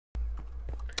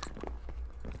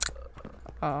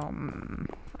I'm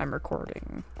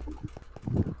recording.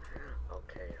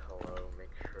 Okay, hello, make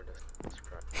sure to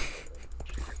subscribe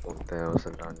to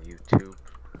 1000 on YouTube.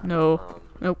 No.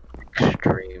 Nope.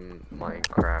 Extreme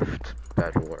Minecraft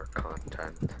bedwars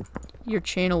content. Your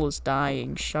channel is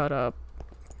dying. Shut up.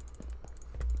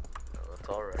 No, it's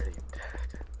already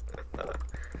dead.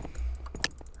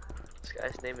 This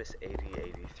guy's name is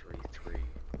 80833.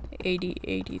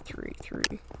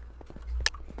 80833.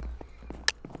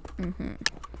 Mm-hmm.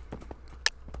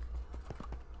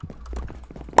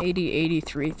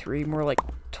 80833, more like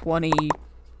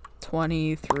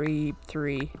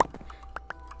 2023.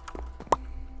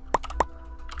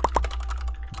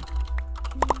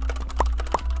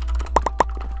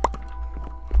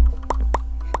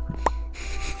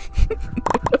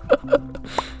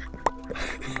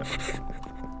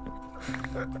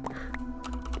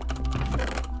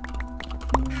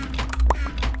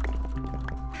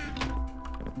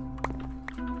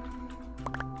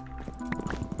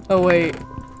 Oh wait,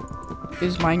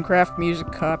 is Minecraft music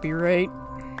copyright?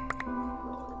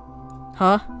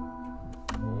 Huh?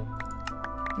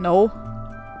 No?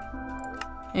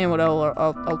 And what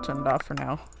I'll turn it off for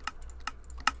now.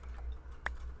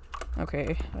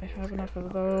 Okay, I have enough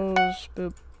of those.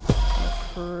 Boop.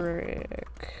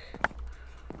 Frick.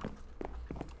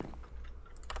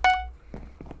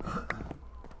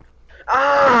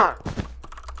 Ah!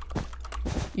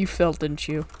 You fell, didn't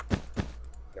you?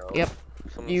 No. Yep.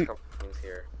 Someone's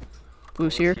here.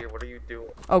 Blue's here? What are you doing?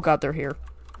 Oh god, they're here.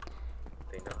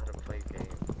 They know how to play games.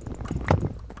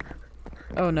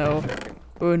 Oh no.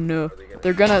 Oh no.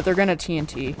 They're gonna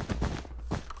TNT.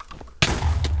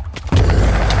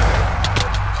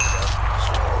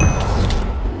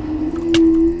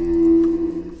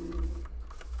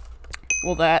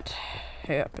 Well, that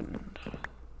happened.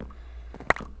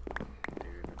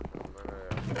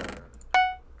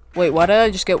 Wait, why did I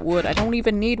just get wood? I don't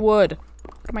even need wood.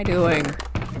 What am I doing?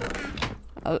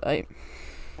 How do you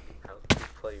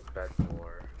play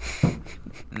bedwars?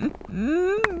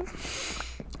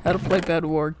 How to play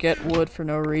bedwars, get wood for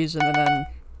no reason, and then...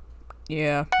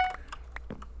 Yeah.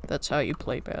 That's how you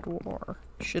play bedwars.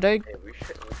 Should I? Hey, we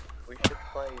should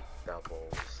play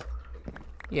doubles.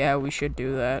 Yeah, we should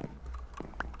do that.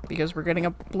 Because we're getting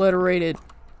obliterated.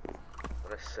 I'm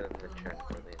gonna sit in the chat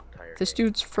for the entire This game.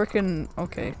 dude's frickin'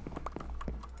 okay.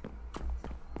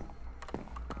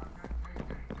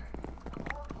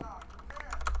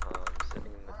 Sitting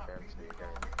in the chat so you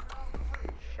guys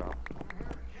shop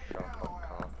on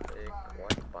config,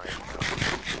 buy now.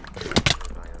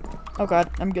 Oh god,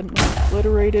 I'm getting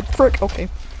obliterated. Frick, okay.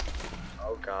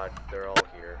 Oh god, they're all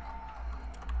here.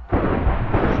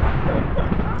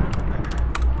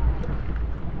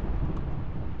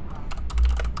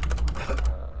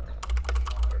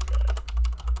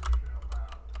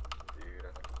 Dude, I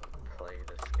play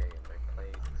this game. I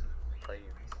play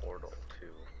Portal 2.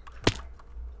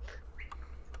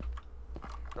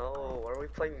 No, why are we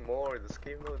playing more? This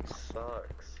game mode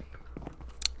sucks.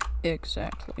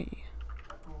 Exactly.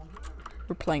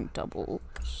 We're playing doubles.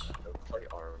 Don't play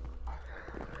Armed.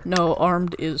 No,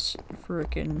 armed is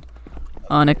frickin'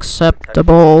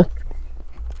 unacceptable.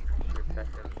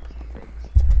 Protection makes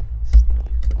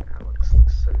Steve and Alex look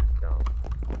so dumb.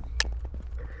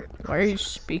 Why are you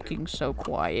speaking so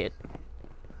quiet?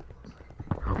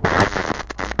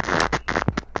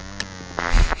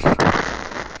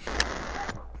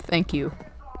 Thank you.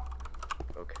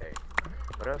 Okay.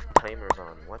 What if timers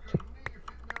on? What?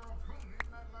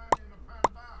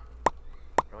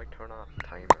 How do I turn off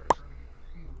timers?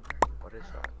 What is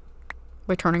that?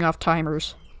 By turning off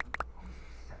timers.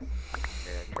 Okay,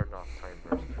 I turned off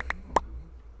timers.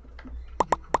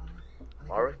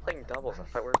 Why are we playing doubles? I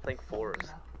thought we were playing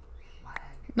fours.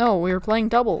 No, we were playing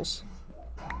doubles.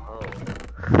 Oh.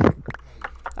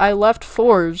 I left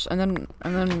fours and then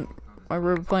we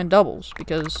were playing doubles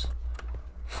because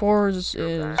fours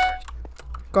is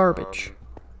garbage.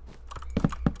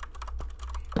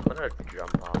 I'm gonna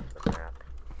jump off the map.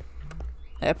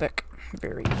 Epic.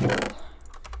 Very cool.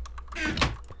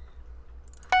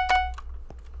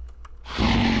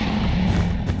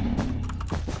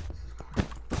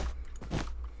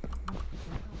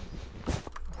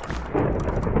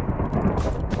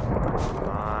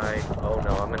 Bye. Oh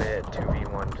no, I'm gonna hit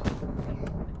 2v1.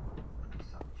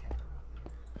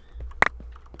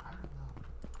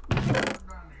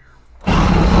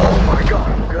 Oh my god,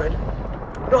 I'm good.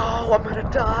 No, I'm gonna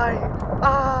die.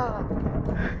 Ah!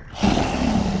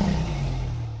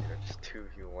 You're just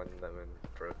 2v1 them and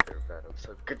broke their bed. I'm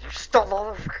so good. You stole all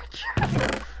of our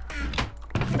chat.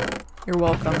 You're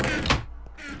welcome.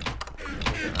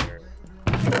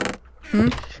 Hmm?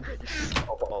 You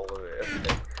stole all all of it.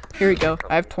 Okay. Here you go.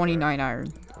 I have 29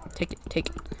 iron. Take it, take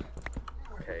it.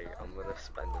 Okay, I'm gonna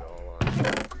spend it all on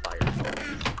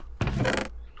fireballs.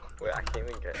 Wait, I can't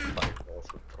even get fireballs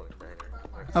with 29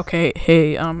 iron. Okay,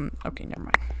 hey, okay, never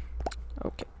mind.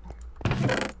 Okay.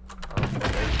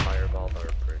 Those fireballs are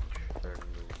a bridge. They're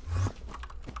new.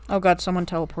 Oh god, someone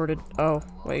teleported. Oh,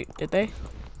 wait, did they?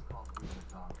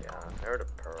 Yeah, I heard a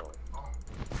pearl.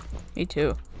 Me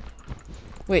too.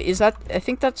 Wait, is that... I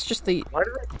think that's just the... Why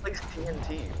did I place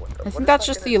TNT? I think that's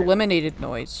just the eliminated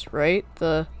noise, right?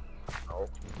 The Oh.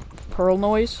 pearl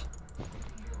noise?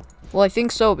 Well, I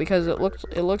think so, because it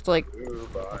looked like... Ooh,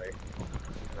 bye.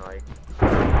 No,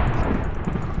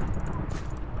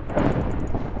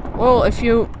 Well, if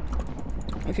you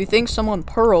think someone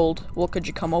pearled, well, could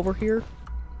you come over here?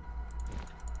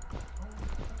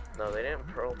 No, they didn't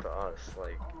pearl to us.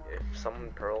 Like, if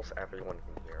someone pearls, everyone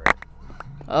can hear it.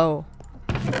 Oh.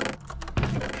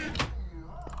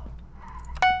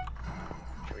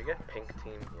 Should we get pink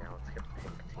team? Yeah, let's get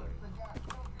pink team.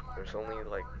 There's only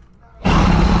like...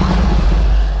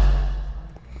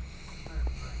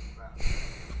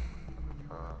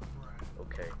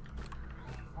 okay.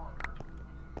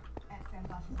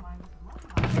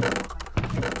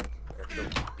 Let's go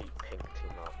beat pink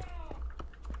team up.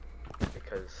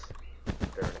 Because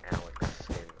they're an Alex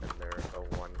skin and they're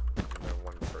one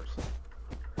person.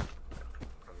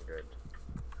 I'm good.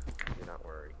 Do not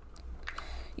worry.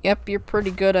 Yep, you're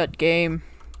pretty good at game.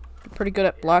 You're pretty good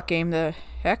at block game. The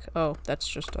heck? Oh, that's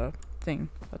just a thing.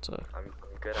 That's a... I'm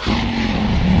good at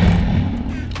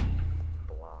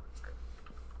block.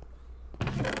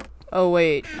 Oh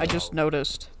wait, I just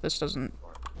noticed. This doesn't...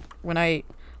 When I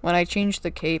change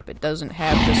the cape, it doesn't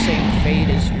have the same fade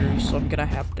as yours, so I'm gonna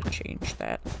have to change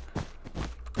that.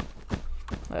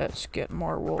 Let's get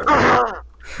more wool.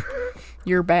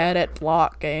 You're bad at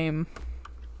block game.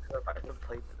 I haven't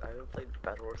played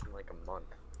bedwars in like a month.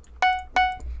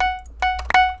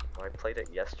 Well, I played it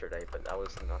yesterday, but that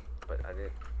was not. But I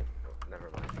didn't. Oh,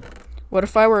 never mind. What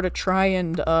if I were to try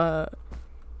and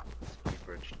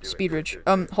Speed bridge.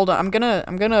 Hold on. I'm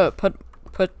gonna put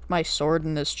my sword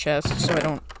in this chest so I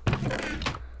don't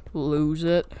lose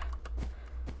it.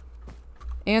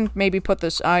 And maybe put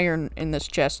this iron in this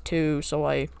chest too, so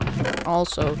I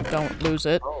also don't lose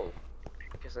it. Oh,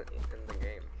 pink isn't in the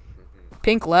game.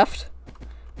 Pink left?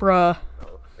 Bruh.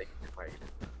 No, they died.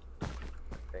 I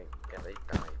think, yeah, they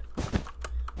died.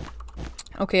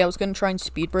 Okay, I was gonna try and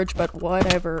speed bridge, but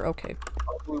whatever. Okay.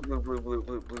 Oh,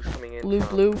 blue's coming in. Blue.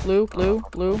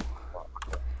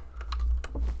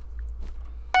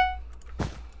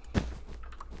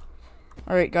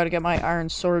 Alright, gotta get my iron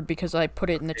sword because I put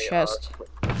it in the chest.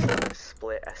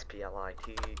 Split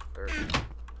SPLIT. They're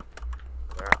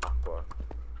aqua.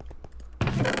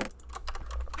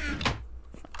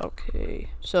 Okay,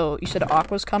 so you said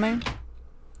aqua's coming?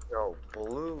 No,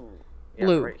 blue. Yeah,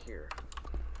 Blue. right here.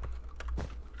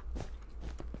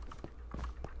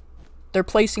 They're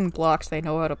placing blocks. They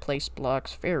know how to place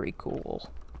blocks. Very cool.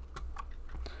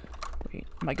 Wait,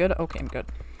 am I good? Okay, I'm good.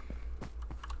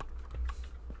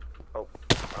 Oh,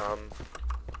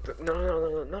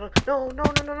 no.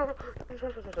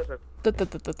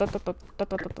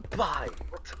 Bye.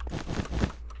 What?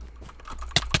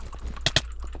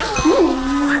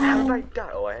 How did I die?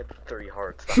 Oh, I had 3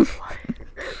 hearts. That's why.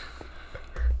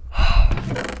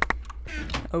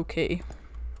 Okay.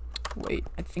 Wait,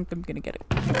 I think I'm gonna get it.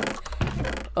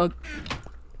 A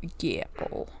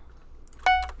gapple.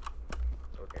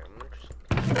 Okay, I'm gonna just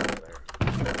go there.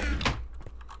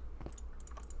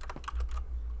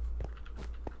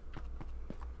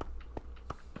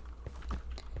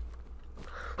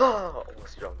 Oh,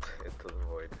 almost jumped into the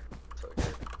void. So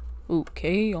good.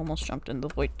 Okay, almost jumped in the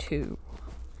void too.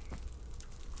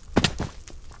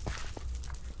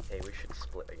 Hey, we should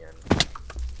split again.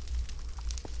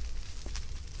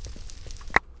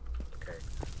 Okay.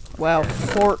 Wow,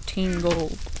 14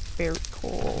 gold. Very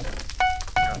cool.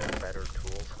 Got better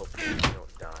tools. Hopefully we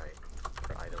don't die.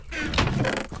 Or I don't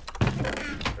die.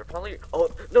 They're probably.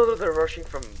 Oh no, they're rushing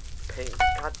from pink.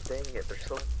 God dang it! They're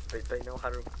so. They know how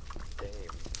to game.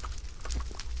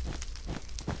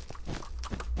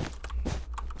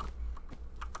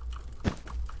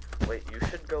 Wait, you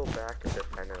should go back and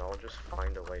defend, and I'll just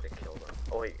find a way to kill them.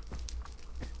 Oh wait.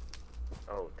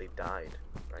 Oh, they died.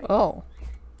 Right? Oh.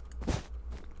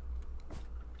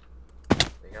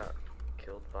 They got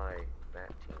killed by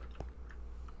that team.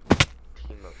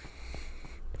 Team of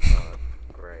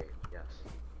gray, yes.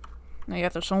 Now, yeah,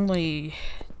 there's only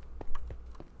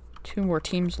 2 more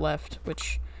teams left,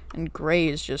 and gray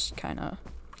is just kinda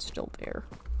still there.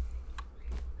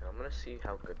 And I'm gonna see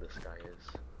how good this guy is.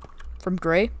 From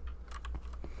gray?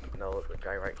 Oh, the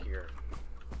guy right here.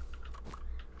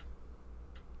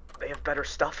 They have better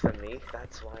stuff than me.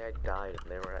 That's why I died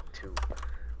and they were at 2.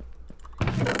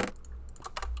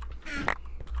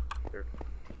 They're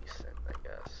decent, I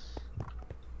guess.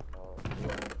 Oh,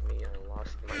 look at me. I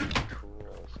lost my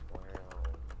tools. Wow.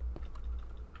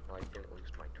 Well, I didn't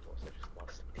lose my tools. I just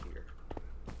lost a tier.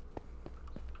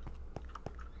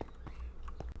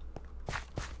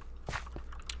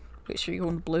 Wait, so you're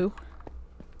going blue?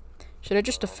 Should I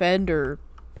just defend or...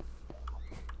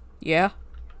 Yeah?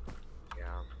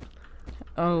 Yeah.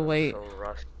 Oh, wait. So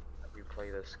rusty that you play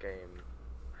this game.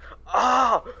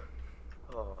 Ah!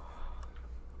 Oh.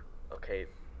 Okay.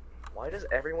 Why does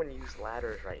everyone use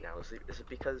ladders right now? Is it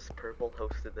because Purple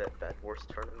hosted that bedwars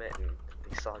tournament and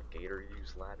they saw Gator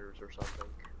use ladders or something?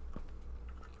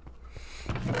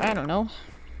 I don't know.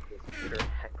 Gator,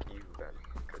 heck you then,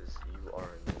 because you are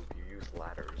a noob. You use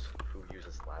ladders. Who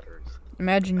uses ladders?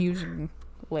 Imagine using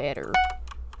ladder.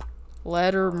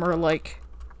 Ladder more like,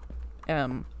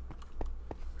 Yeah.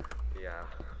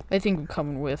 I think I'm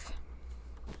coming with.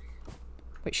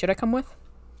 Wait, should I come with?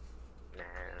 Nah.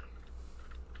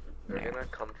 They're Nah. gonna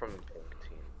come from pink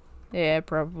team. Yeah,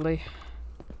 probably.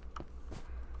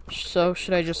 So,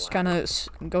 should I just kind of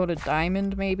go to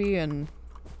diamond, maybe, and...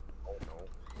 Oh no.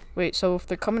 Wait, so if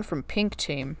they're coming from pink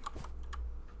team...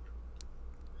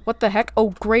 What the heck?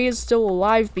 Oh, Gray is still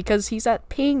alive because he's at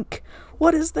pink!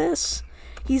 What is this?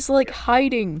 He's, like,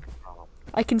 hiding.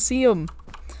 I can see him.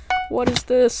 What is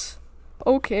this?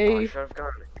 Oh, I Okay. should have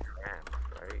gotten a trap,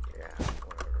 right? Yeah,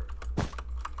 whatever.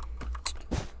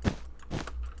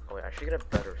 Oh wait, I should get a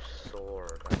better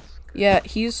sword. That's good. Yeah,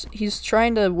 he's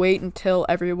trying to wait until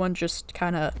everyone just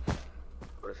kind of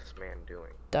What is this man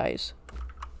doing? dies.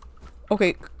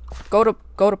 Okay, go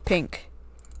to pink.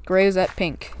 Gray is at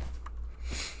pink.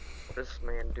 What is this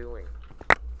man doing?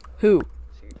 Who? Is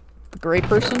he... The gray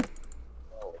person?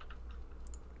 Oh.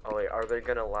 Oh wait, are they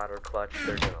gonna ladder clutch?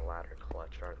 They're gonna ladder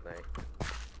clutch, aren't they?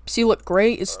 See, look,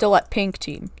 Gray is still at pink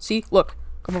team. See, look,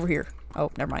 come over here.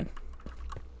 Oh, never mind.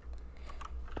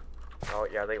 Oh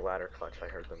yeah, they ladder clutch. I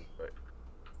heard them, but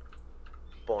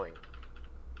boing.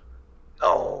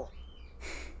 Oh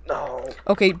no!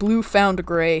 Okay, blue found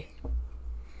Gray.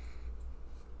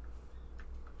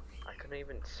 I couldn't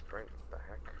even sprint. What the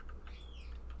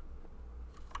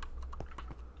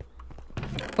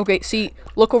heck? Okay, see,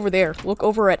 look over there. Look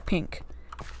over at pink.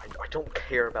 I don't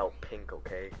care about pink,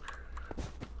 okay?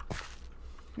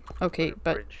 Okay,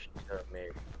 but Bridge to me.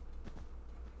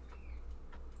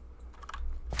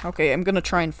 okay, I'm gonna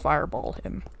try and fireball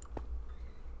him.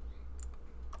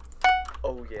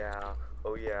 Oh yeah,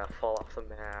 fall off the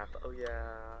map. Oh yeah,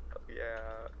 oh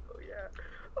yeah, oh yeah,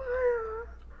 oh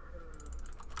yeah.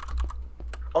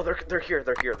 Oh, they're here.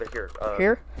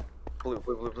 Here? Blue.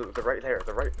 They're right there.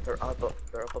 They're up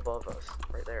above us.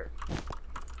 Right there.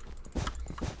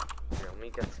 Here, let me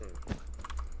get some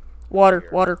Water,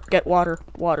 here. water, get water,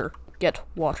 water, get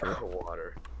water.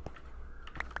 water.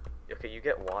 Okay, you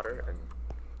get water and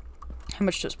How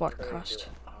much does water what are you cost? doing?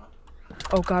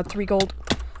 Oh god, 3 gold.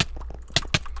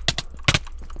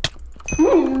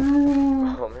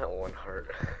 Oh, I'm at 1 heart.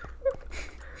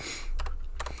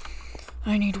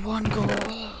 I need 1 gold. 1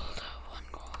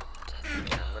 gold. I'm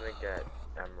gonna get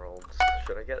emeralds.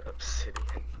 Should I get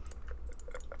obsidian?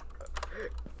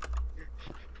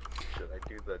 Should I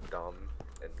do the dumb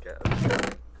and get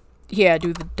obsidian? Yeah,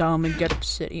 do the dumb and get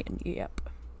obsidian. Yep.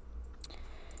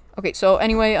 Okay, so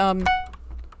anyway, I'm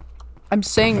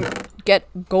saying get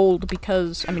gold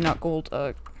because I mean not gold.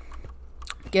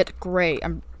 Get Gray.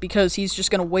 Because he's just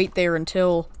gonna wait there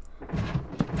until.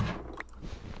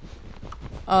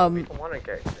 People want to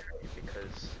get gray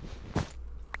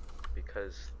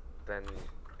because then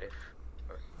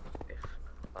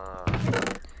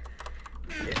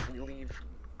if we leave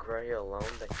Gray alone,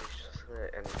 then he's just gonna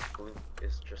and blue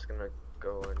is just gonna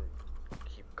go and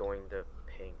keep going to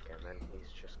pink, and then he's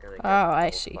just gonna get Oh, I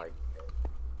gold see. like pink.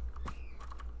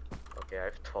 Okay, I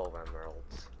have 12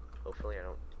 emeralds. Hopefully I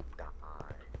don't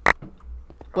die.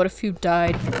 What if you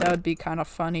died? That would be kind of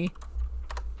funny.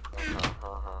 Ha ha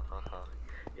ha ha ha.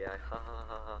 Yeah, ha ha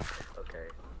ha ha. Okay.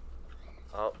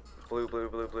 Oh, blue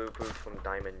from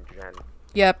Diamond Gen.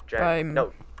 Yep. Gen.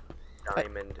 No.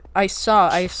 Diamond. I saw.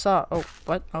 Oh,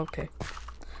 what? Okay.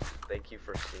 Thank you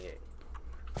for seeing.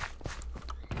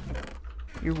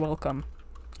 You're welcome.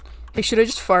 Hey, should I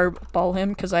just fireball him?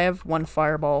 Because I have 1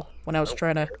 fireball when I was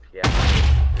trying to. Yeah.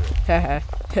 Haha.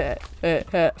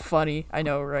 Funny. I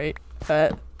know, right?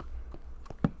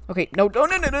 Okay, no.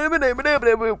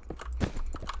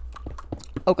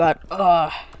 Oh god.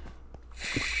 What?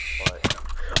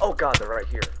 Oh god, they're right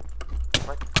here.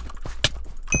 What?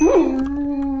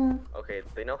 Okay,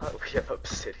 they know how we have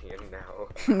obsidian now.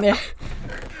 Yeah.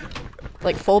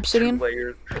 Like full obsidian? 2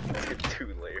 layers. Let's get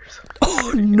 2 layers.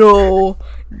 Oh no!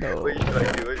 No. Wait, should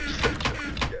I do it? Should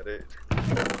I get it?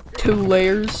 2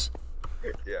 layers?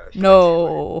 Yeah.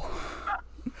 No.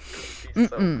 He's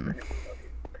so pretty.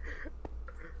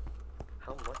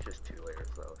 How much is 2 layers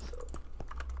though? So,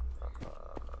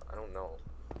 I don't know.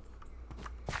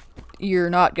 You're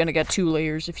not gonna get 2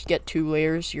 layers. If you get 2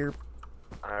 layers, you're...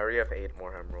 I already have 8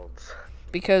 more emeralds.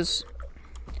 Because...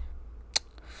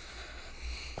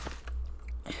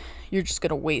 you're just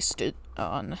gonna waste it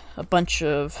on a bunch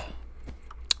of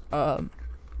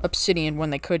obsidian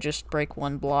when they could just break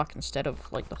 1 block instead of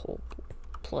like the whole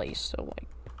place. So like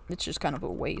it's just kind of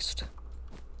a waste.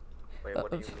 Wait,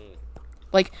 what do you mean?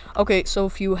 Like, okay, so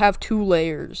if you have 2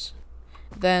 layers,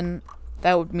 then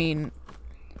that would mean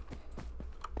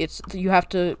you have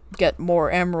to get more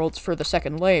emeralds for the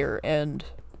 2nd layer, and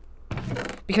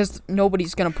because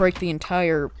nobody's gonna break the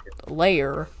entire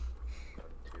layer,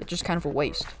 it's just kind of a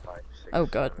waste. 5, 6, Oh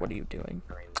god, 7, what are you doing?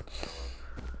 9,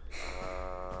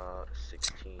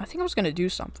 16. I think I was gonna do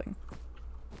something.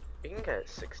 You can get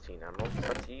 16 emeralds.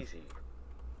 That's easy.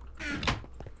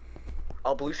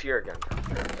 Oh, blue sphere again.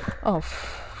 Oh.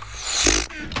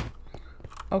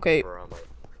 Okay,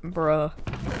 bruh.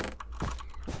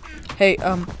 Hey,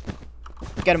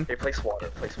 get him. Hey, place water.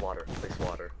 Place water. Place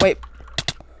water. Wait.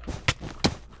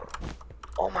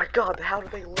 Oh my god, how do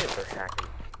they live? They're hacking.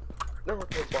 No,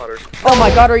 place water. Oh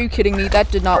my god, are you kidding me? That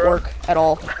did not work at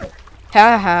all.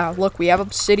 Haha, look, we have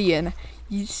obsidian.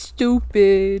 You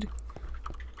stupid.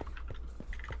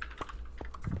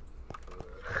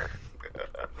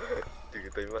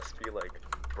 Dude, they must be like,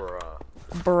 bruh.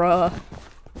 Bruh.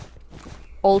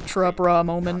 Ultra bruh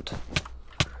moment.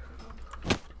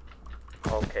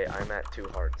 Okay, I'm at 2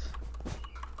 hearts.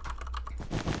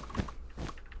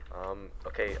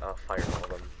 Okay, fireball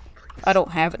them, please. I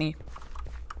don't have any.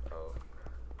 Oh.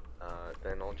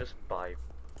 Then I'll just buy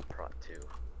prot 2.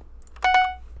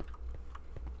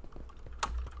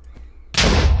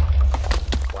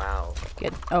 Wow.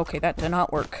 Okay, that did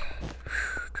not work.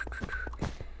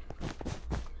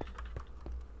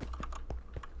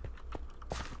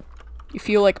 You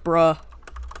feel like bruh.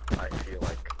 I feel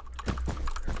like...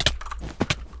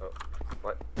 Oh,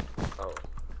 what? Oh.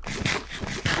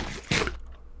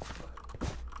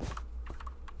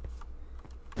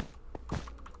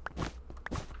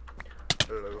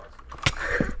 Hello.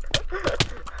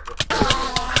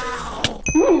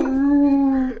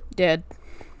 Dead.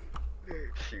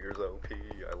 Shears OP.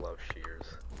 I love shears.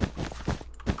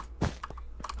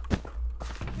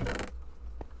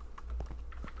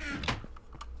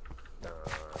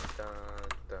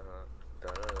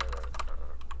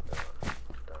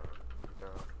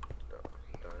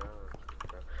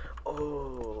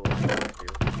 Oh,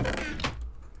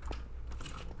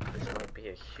 this might be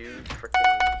a huge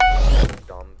freaking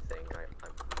dumb thing I'm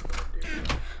gonna do.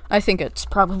 I think it's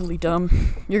probably dumb.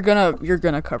 You're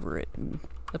gonna cover it in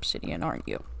obsidian, aren't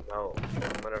you? No,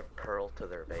 I'm gonna pearl to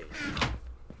their base.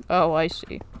 Oh, I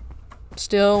see.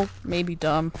 Still, maybe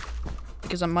dumb.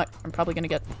 Because I'm probably gonna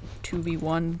get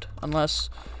 2v1'd unless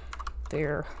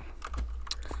they're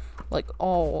like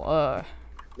all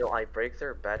No, I break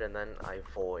their bed and then I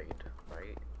void,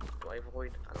 right? Do I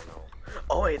void? I don't know.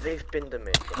 Oh wait, they've been to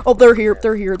me. Oh, they're here,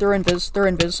 they're invis, they're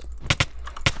invis.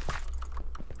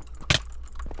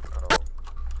 Oh.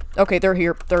 Okay, they're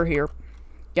here.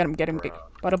 Get him,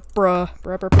 bruh.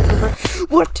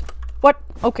 What?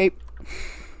 Okay.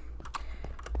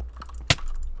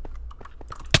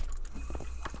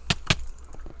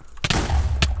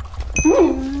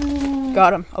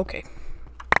 Got him, okay.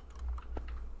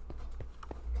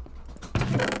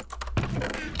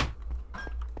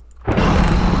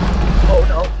 Oh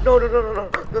no! No!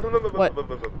 What?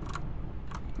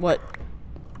 What?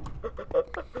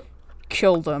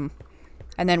 Kill them.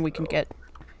 And then we can get...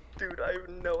 Dude, I have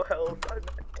no health. I'm at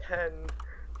 10.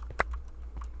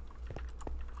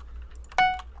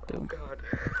 Boom. Oh god,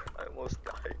 I almost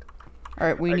died.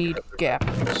 Alright, we need gaps.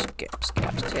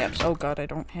 Oh god, I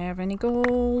don't have any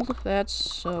gold. That's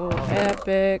so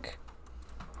epic.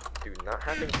 Dude, not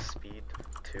having speed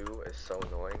 2 is so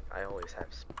annoying. I always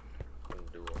have speed in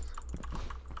duels.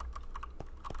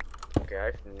 Okay, I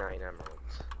have 9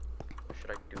 emeralds. What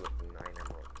should I do with 9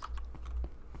 emeralds?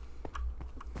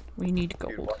 We need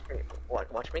Dude, gold.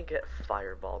 watch me get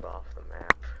fireballed off the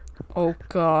map. Oh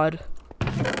god.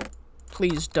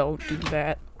 Please don't do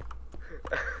that.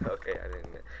 Okay, I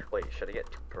didn't. Wait, should I get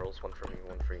 2 pearls? 1 for me,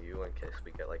 1 for you, in case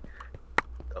we get like...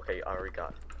 Okay, I already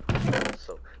got.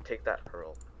 So, take that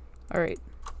pearl. Alright.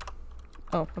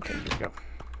 Oh, okay, here we go.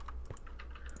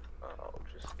 I'll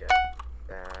just get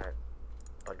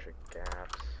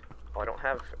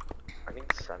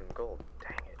gold.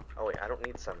 Dang it. Oh wait, I don't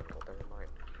need 7 gold. Never mind.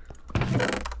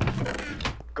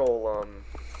 Golem.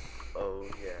 Oh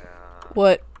yeah.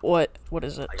 What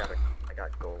is it? I got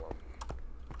golem.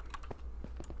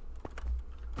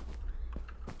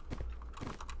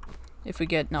 If we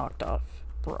get knocked off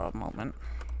for a moment.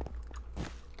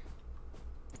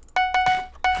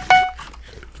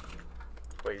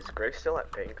 Wait, is Gray still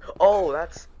at pink? Oh,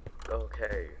 that's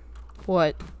okay.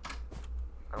 What?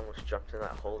 I almost jumped in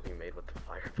that hole you made with the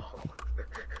fireball.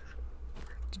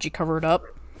 Did you cover it up?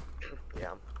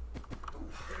 Yeah.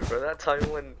 Remember that time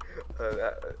when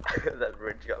that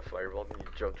ridge got fireballed and you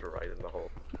jumped right in the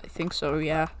hole? I think so,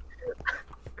 yeah.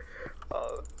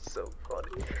 Oh, so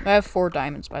funny. I have 4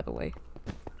 diamonds, by the way.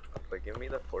 Wait, give me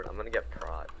the 4. I'm gonna get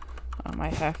prod. I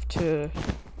have to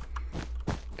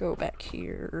go back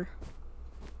here.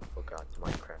 Oh god,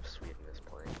 Minecraft Sweden is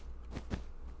playing.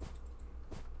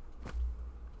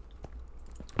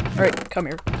 Alright, come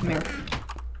here, come here.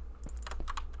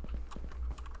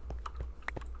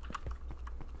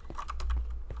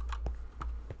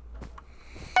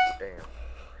 Damn.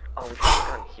 Oh, we should have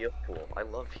done heal pool. I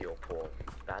love heal pool.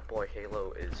 Bad boy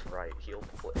Halo is right. Heal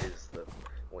pool is the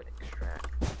winning strat.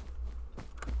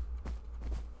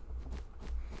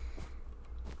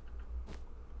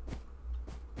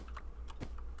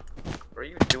 What are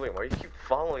you doing? Why do you keep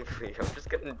following me? I'm just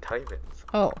getting diamonds.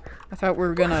 Oh, I thought we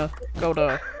were gonna go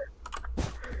to...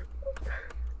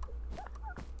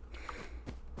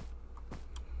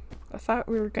 I thought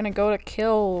we were gonna go to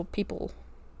kill people.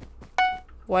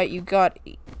 What, you got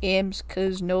imps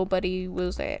cause nobody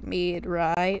was at mid,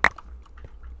 right?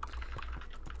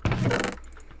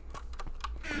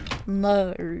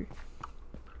 No.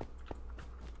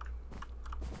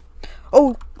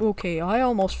 Oh, okay, I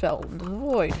almost fell into the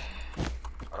void.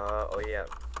 Oh yeah.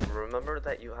 Remember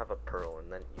that you have a pearl,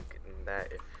 and then you can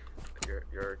that if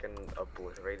you're gonna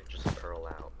obliterate it, just pearl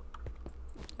out.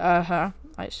 Uh-huh,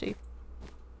 I see.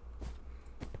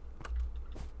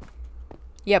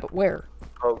 Yeah, but where?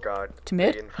 Oh god. To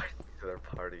mid? They invited me to their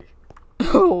party.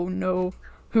 Oh no.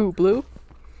 Who, Blue?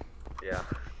 Yeah.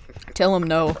 Tell him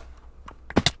no.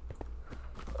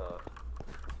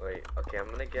 Wait, okay,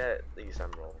 I'm gonna get these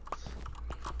emeralds.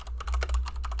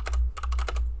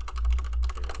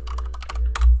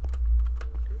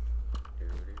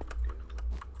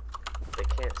 They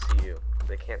can't see you.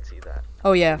 They can't see that.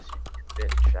 Oh yeah. You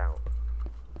didn't shout.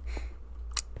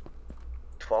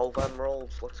 12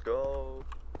 emeralds, let's go.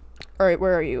 Alright,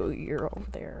 where are you? You're over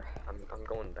there. I'm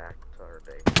going back to our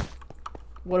base.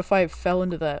 What if I fell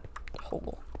into that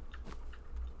hole?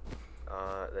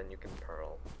 Then you can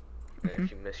pearl. And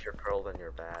if you miss your pearl, then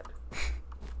you're bad. I'm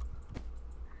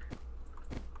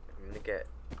gonna get...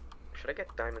 Should I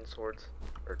get diamond swords?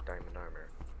 Or diamond armor?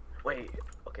 Wait,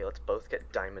 okay, let's both get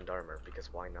diamond armor,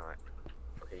 because why not?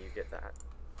 Okay, you get that.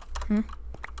 I'm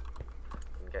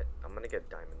gonna get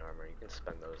diamond armor. You can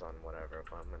spend those on whatever,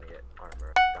 but I'm gonna get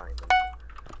armor diamond.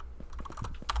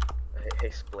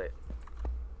 Hey, split.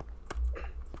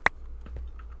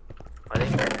 I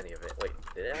didn't get any of it. Wait,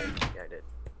 did I? Yeah, I did.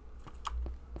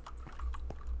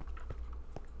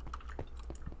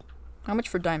 How much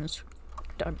for diamonds?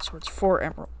 Diamond swords. 4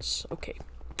 emeralds. Okay.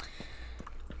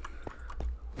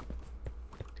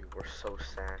 Dude, we're so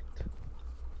sacked.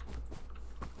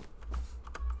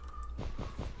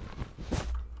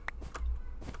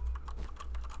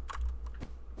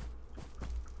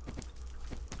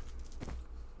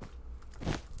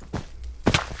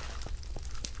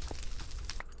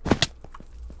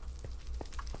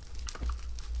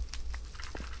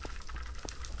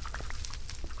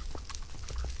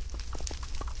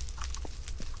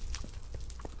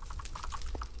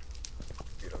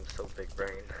 Dude, I'm so big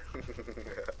brain.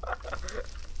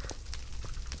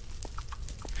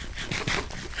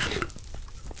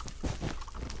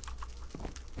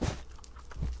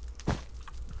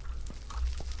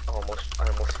 I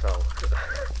almost fell.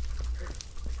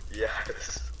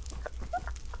 Yes.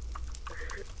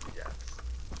 Yes.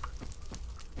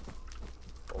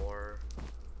 Or...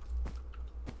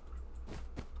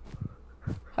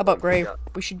 How about gray?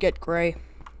 We should get gray.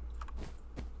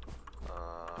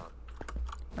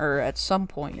 Or at some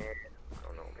point. I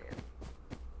don't know, man.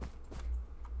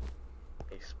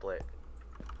 He split.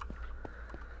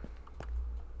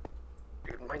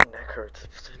 Dude, my neck hurts.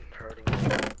 It's been hurting.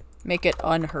 Make it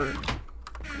unhurt.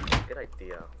 Good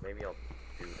idea. Maybe I'll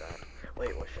do that.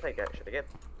 Wait, what should I get? Should I get...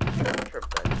 I'm sure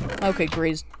bed. Okay,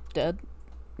 gray's dead.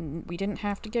 We didn't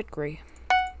have to get gray.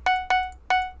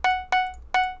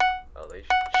 Oh, they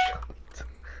jumped.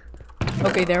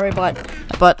 Okay, there I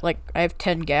bought like, I have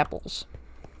 10 gapples.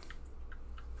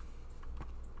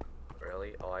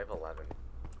 Really? Oh, I have 11.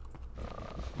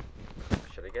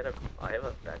 I have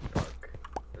a bed bug.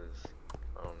 'Cause,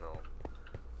 I don't know.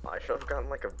 I should have gotten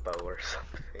like a bow or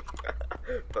something.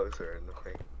 Bows are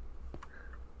annoying.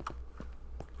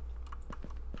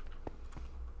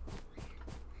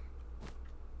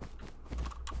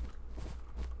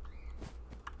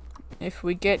 If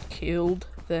we get killed,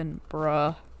 then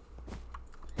bruh.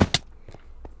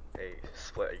 Hey,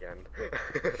 split again.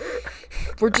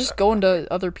 We're just going to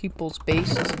other people's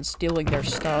bases and stealing their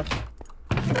stuff.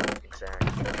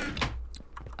 Exactly.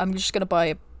 I'm just gonna buy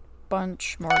a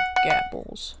bunch more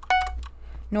gapples.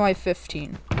 No, I have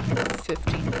 15.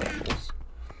 15 gapples.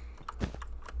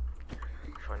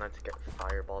 Try not to get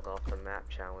fireballed off the map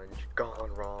challenge. Gone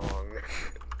wrong.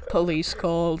 Police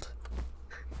called.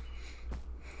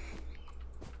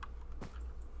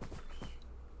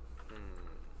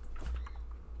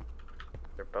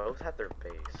 They both have their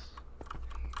base.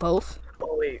 Both?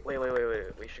 Oh wait. We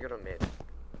should go to mid.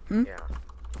 Hmm? Yeah.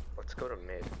 Let's go to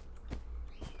mid.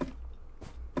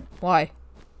 Why?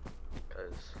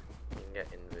 Because you can get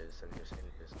invis and just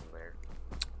invis in there.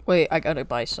 Wait, I gotta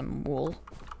buy some wool.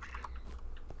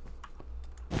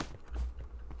 I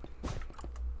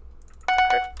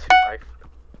have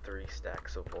 3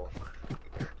 stacks of wool.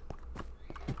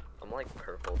 I'm like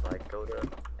purple, but I go to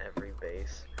every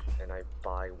base and I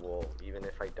buy wool. Even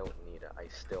if I don't need it, I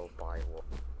still buy wool.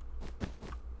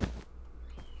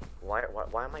 Why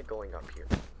am I going up here?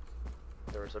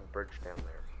 There's a bridge down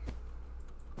there.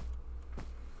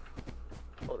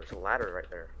 Oh, there's a ladder right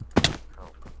there.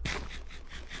 Oh.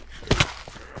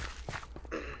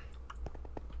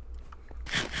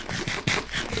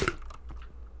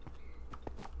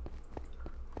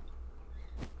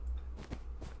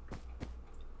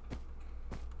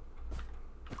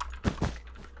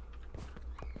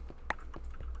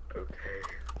 Okay.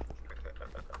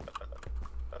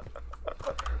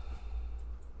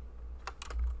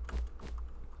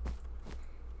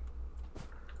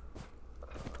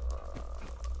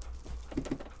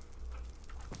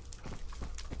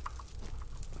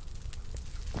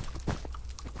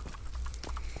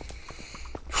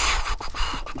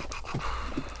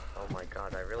 Oh my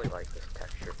god, I really like this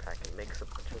texture pack. It makes a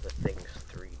bunch of the things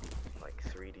 3D, like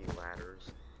 3D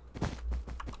ladders.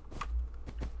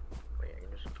 Wait, I can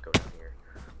just go down here.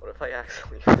 What if I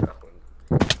actually fell?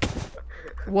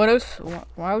 What if?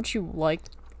 Why would you like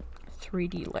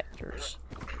 3D ladders?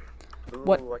 Ooh,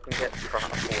 What? I can get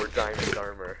prop 4 diamond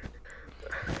armor.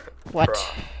 What?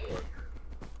 Prop 4.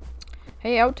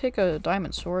 Hey, I would take a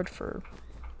diamond sword for.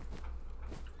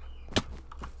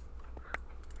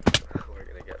 We're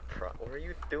gonna get prop. What are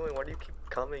you doing? Why do you keep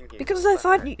coming here? Because I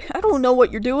thought you. I don't know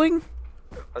what you're doing.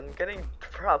 I'm getting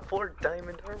prop 4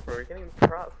 diamond armor. We're getting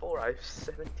prop 4. I have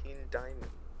 17 diamonds.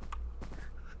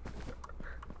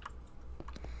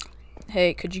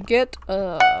 Hey, could you get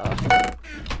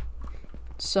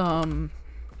some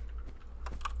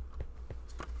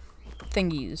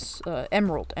thingies?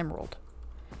 Emerald.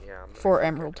 Yeah. I'm 4 gonna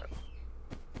emerald.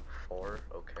 get 4?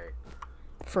 Okay.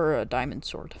 For a diamond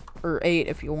sword. Or 8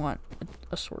 if you want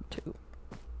a sword too.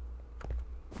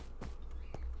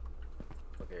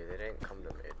 Okay, they didn't come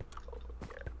to mid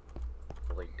yet.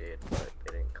 Well, they did, but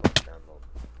they didn't come down low.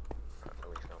 At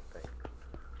least I don't think.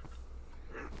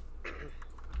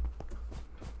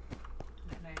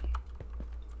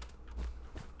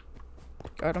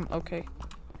 Got him? Okay.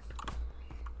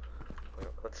 Wait,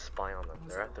 let's spy on them.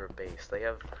 They're at their base. They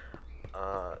have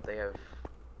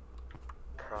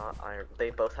iron. They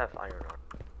both have iron armor.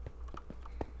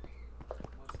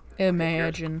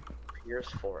 Imagine. Here's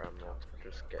 4 emeralds.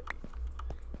 Just get.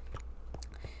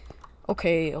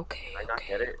 Okay. Did I not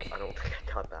get it? I don't think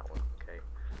I got that one. Okay.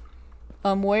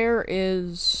 Where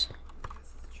is...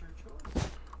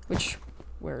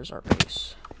 Where's our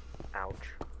base?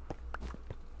 Ouch.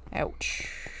 Ouch.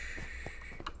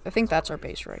 I think that's our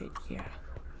base, right? Yeah.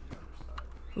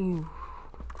 Ooh.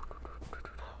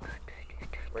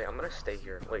 Wait, I'm gonna stay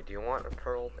here. Wait, do you want a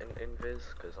pearl in invis?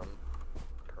 Cause I'm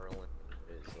pearl in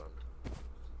invis.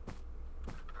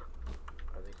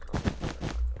 Are they coming?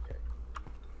 Okay.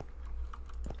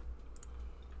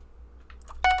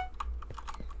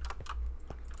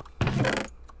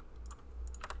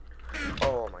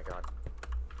 Oh my god.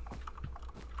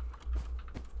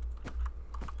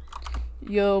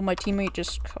 Yo, my teammate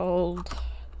just called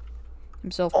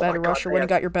himself Oh my Bad God, Rusher they when he have-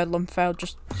 got your bedlam fouled.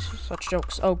 Just such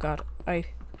jokes. Oh god.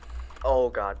 Oh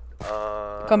god.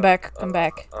 Come back.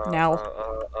 Now.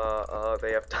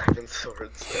 They have diamond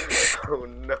swords. Oh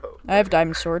no. I have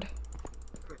diamond sword.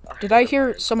 Did I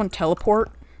hear someone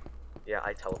teleport? Yeah,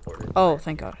 I teleported. Oh,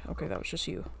 thank god. Okay, that was just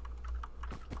you.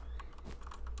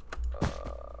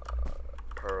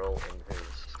 Pearl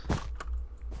invis.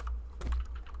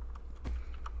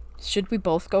 Should we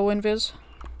both go invis?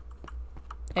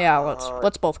 Yeah,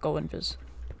 let's both go invis.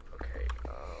 Okay,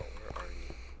 where are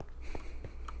you?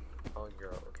 Oh, you're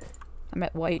okay. I'm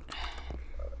at white.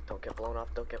 Don't get blown off,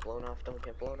 don't get blown off, don't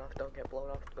get blown off, don't get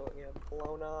blown off, don't get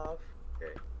blown off.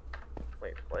 Okay.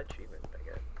 Wait, what achievement I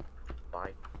get? Buy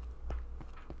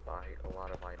a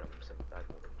lot of items and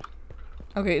bedwars.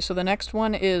 Okay, so the next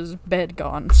one is bed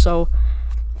gone. So,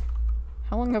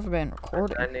 how long have I been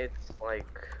recording? And it's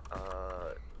like,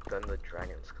 then the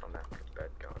dragons come after bed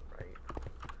gone, right?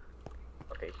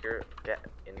 Okay, here, get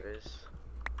invis.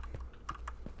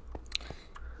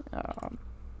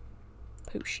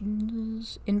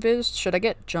 Potions. Invis? Should I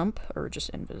get jump or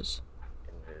just invis?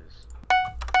 Invis.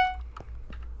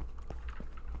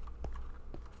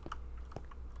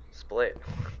 Split.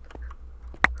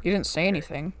 You didn't say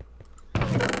anything.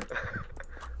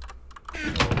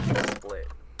 Split.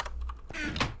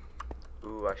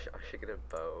 Ooh, I should get a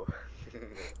bow. I'm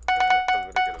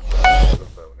gonna get a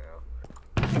bow now.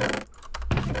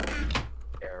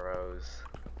 Arrows.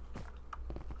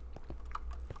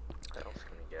 What else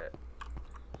can we get?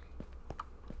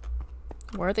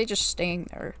 Why are they just staying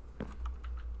there?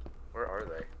 Where are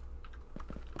they?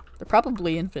 They're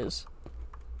probably invis.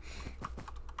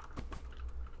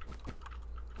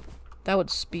 That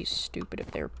would be stupid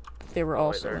if they were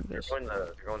also invis.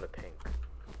 They're going to pink.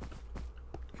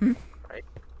 Hmm. Right?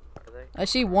 Are they? I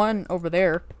see one over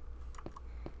there.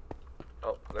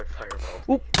 Oh, they're fireballs.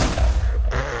 Oop.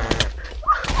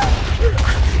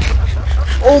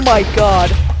 Oh my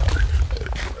god.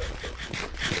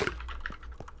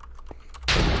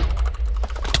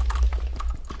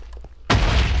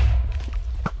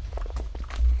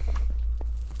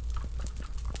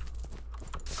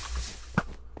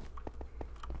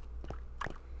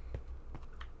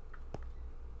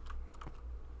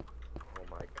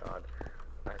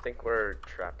 I think we're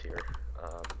trapped here.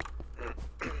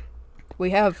 We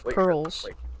have pearls.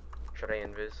 Should I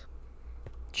invis?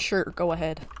 Sure, go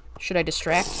ahead. Should I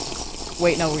distract?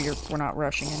 Wait, no, we're not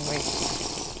rushing anyway.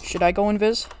 Should I go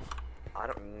invis? I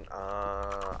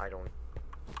don't.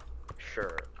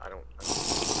 Sure, I don't.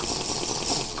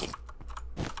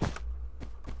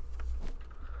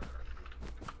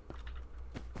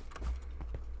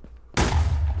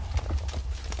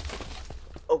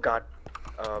 Oh god.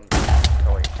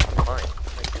 Oh wait, I'm fine.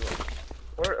 What am I doing?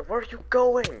 Where are you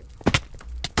going?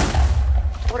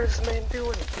 What is this man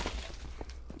doing?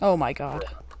 Oh my god.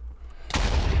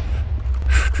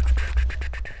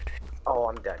 Oh,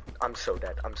 I'm dead. I'm so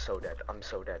dead. I'm so dead. I'm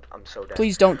so dead. I'm so dead.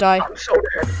 Please don't die. I'm so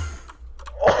dead.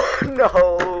 Oh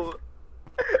no.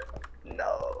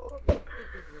 No.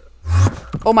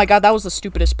 Oh my god, that was the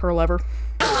stupidest pearl ever.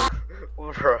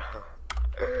 Bruh.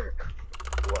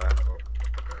 Wow.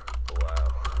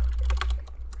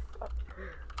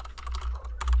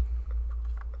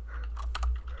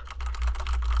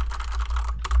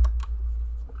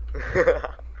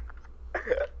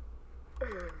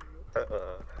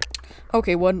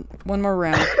 Okay, one more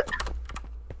round.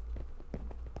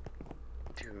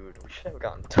 Dude, we should have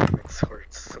gotten diamond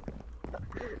swords.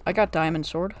 I got diamond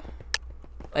sword.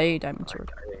 A diamond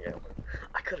sword. I didn't get one.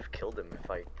 I could have killed him if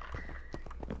I.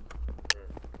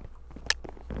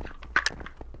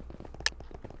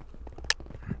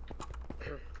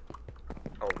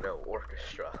 Oh no,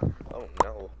 orchestra. Oh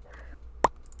no.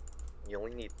 You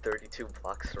only need 32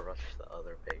 blocks to rush the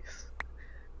other base.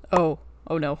 Oh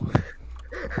no.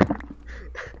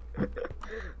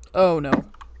 Oh no.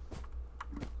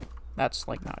 That's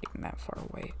like not even that far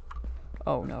away.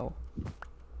 Oh no.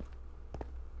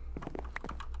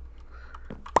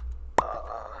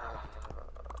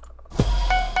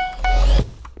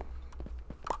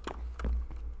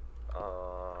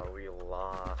 We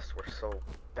lost. We're so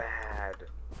bad.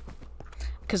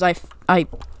 Cause I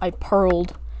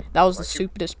pearled. That was the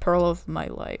stupidest pearl of my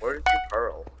life. Where did you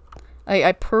pearl?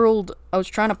 I pearled. I was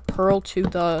trying to pearl to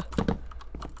the.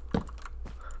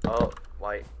 Oh,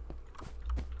 white.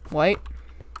 White?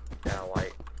 Yeah,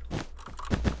 white.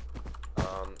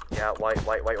 Yeah,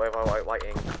 white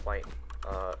ink, white.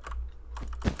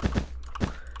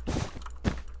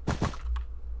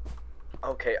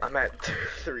 Okay, I'm at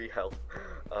 3 health.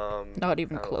 Not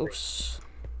even close.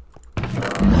 If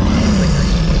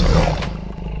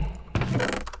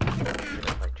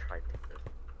I tried to do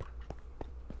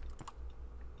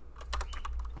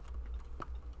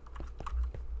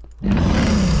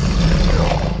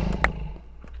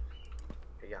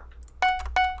yeah.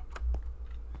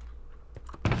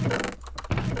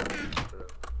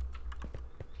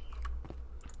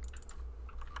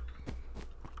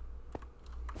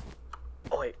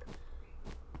 Oh wait.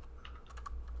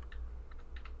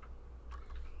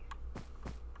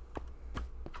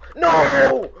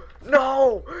 No!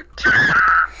 No!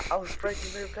 I was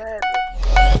breaking their bed.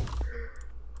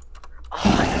 Oh,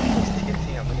 I have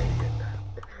TNT. I'm an idiot.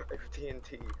 I have TNT.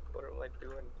 What am I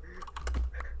doing?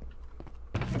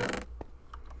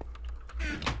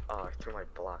 Oh, I threw my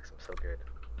blocks. I'm so good.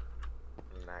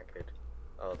 I'm that good.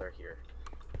 Oh, they're here.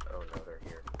 Oh no, they're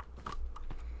here.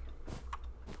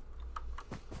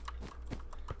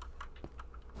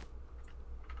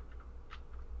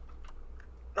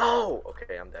 No!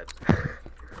 Okay, I'm dead.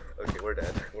 Okay, we're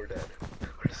dead. We're dead.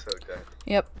 We're so dead.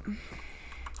 Yep.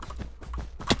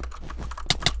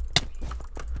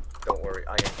 Don't worry,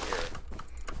 I am here.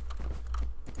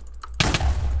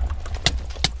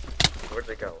 Where'd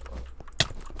they go? Oh.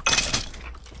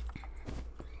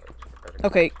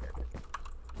 Okay.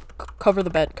 Cover the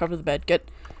bed. Cover the bed. Get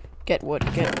wood.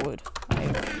 Get wood.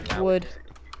 Wood.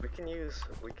 We can use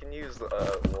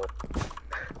wool.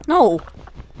 No.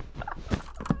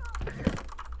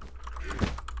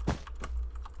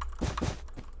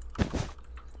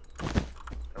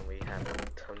 And we have a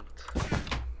tent.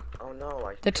 Oh no,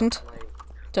 I Tent. dropped my...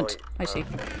 Tent. Oh, wait, I see.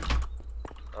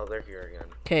 Oh, they're here again.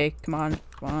 Okay, come on.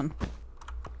 Come on.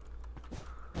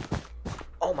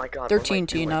 Oh my god. They're what am I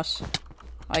TNT-ing doing? us.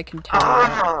 I can tell.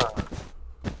 That.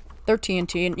 They're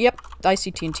TNT. Yep, I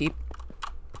see TNT.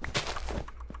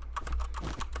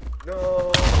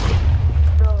 No.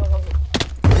 No.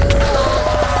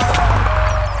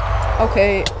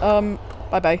 Okay,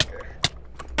 bye-bye.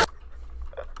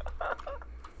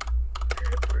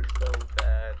 We're so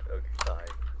bad. Okay, bye.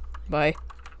 Bye.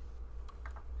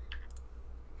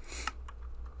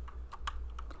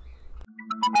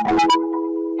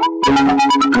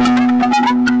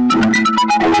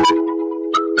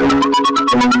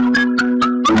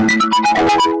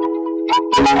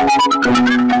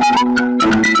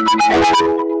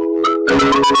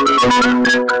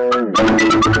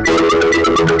 Thank you.